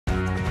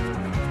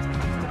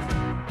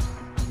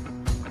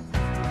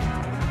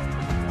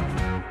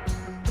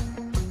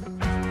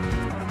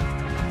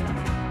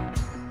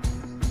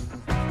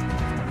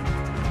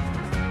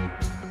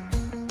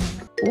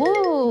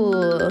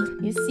Ooh,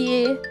 you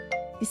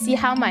see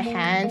how my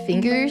hand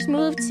fingers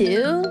move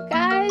too,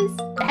 guys?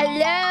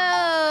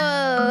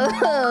 Hello,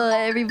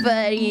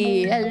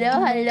 everybody.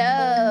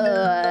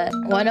 Hello.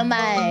 One of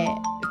my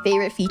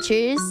favorite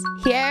features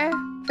here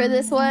for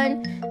this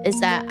one is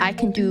that I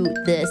can do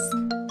this.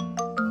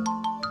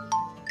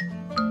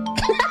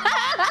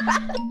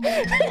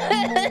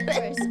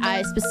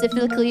 I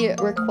specifically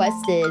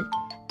requested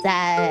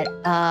that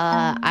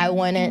I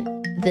wanted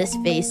this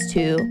face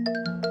too.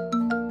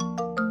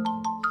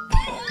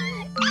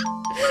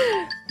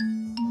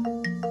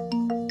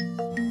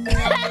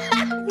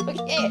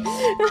 Okay.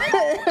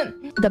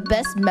 The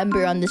best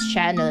member on this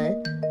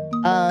channel,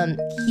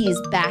 he's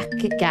back,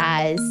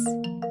 guys.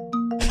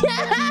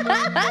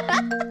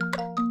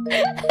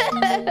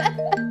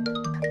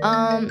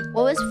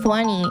 What was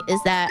funny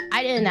is that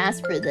I didn't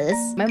ask for this.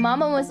 My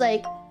mama was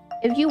like,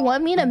 if you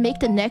want me to make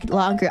the neck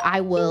longer,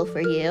 I will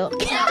for you.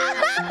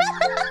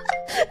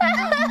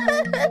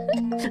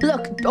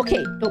 Look,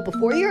 okay, no,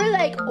 before you're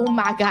like, oh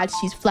my god,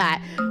 she's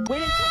flat.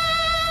 Wait until...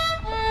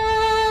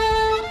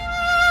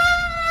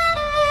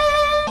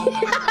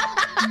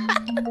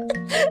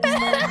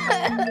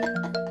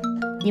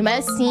 You might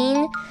have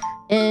seen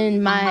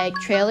in my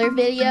trailer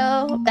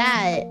video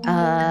that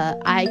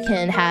I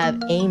can have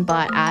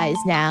aimbot eyes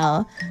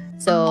now.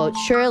 So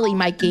surely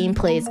my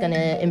gameplay is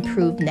gonna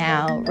improve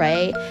now,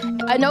 right?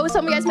 I know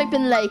some of you guys might have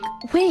been like,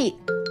 wait,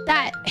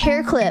 that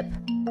hair clip.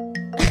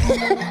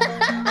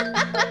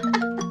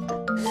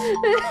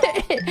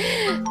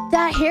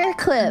 That hair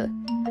clip.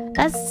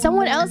 That's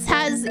someone else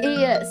has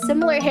a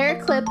similar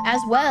hair clip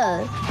as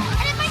well. And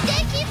if my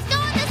day keeps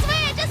going this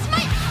way, I just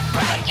might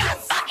break your